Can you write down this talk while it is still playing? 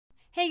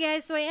Hey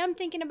guys, so I am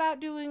thinking about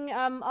doing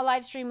a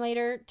live stream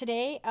later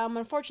today.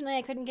 Unfortunately,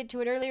 I couldn't get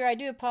to it earlier. I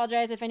do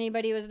apologize if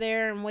anybody was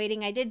there and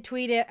waiting. I did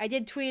tweet it. I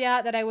did tweet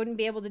out that I wouldn't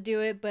be able to do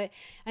it, but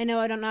I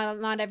know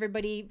not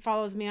everybody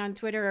follows me on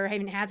Twitter or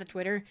even has a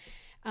Twitter.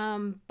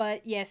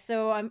 But yes,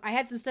 so I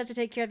had some stuff to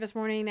take care of this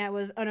morning that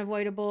was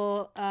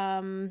unavoidable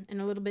and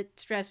a little bit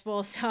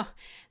stressful. So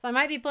I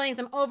might be playing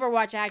some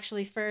Overwatch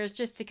actually first,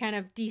 just to kind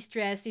of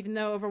de-stress, even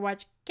though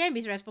Overwatch can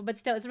be stressful, but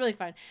still, it's really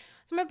fun.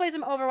 So I'm gonna play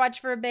some Overwatch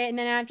for a bit, and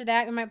then after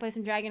that, we might play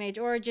some Dragon Age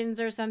Origins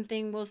or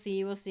something. We'll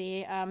see. We'll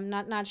see.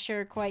 Not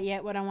sure quite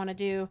yet what I want to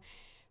do.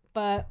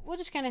 But we'll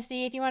just kind of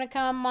see. If you want to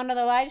come onto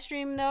the live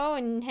stream, though,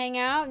 and hang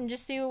out and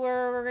just see what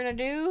we're going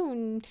to do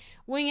and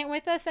wing it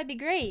with us, that'd be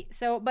great.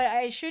 So, but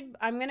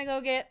I'm going to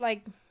go get,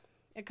 like,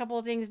 a couple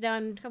of things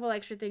done, a couple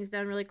extra things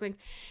done really quick.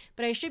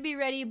 But I should be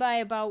ready by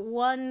about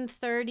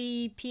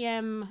 1:30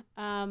 p.m.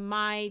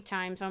 My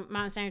time, so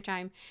Mountain Standard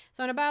Time.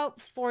 So in about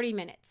 40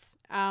 minutes.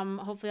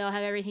 Hopefully I'll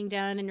have everything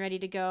done and ready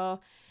to go.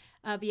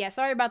 But yeah,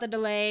 sorry about the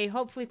delay.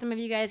 Hopefully some of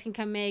you guys can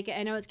come make it.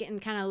 I know it's getting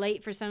kind of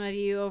late for some of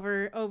you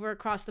over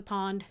across the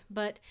pond.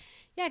 But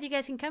yeah, if you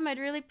guys can come, I'd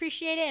really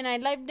appreciate it. And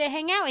I'd love to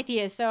hang out with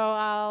you. So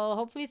I'll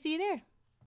hopefully see you there.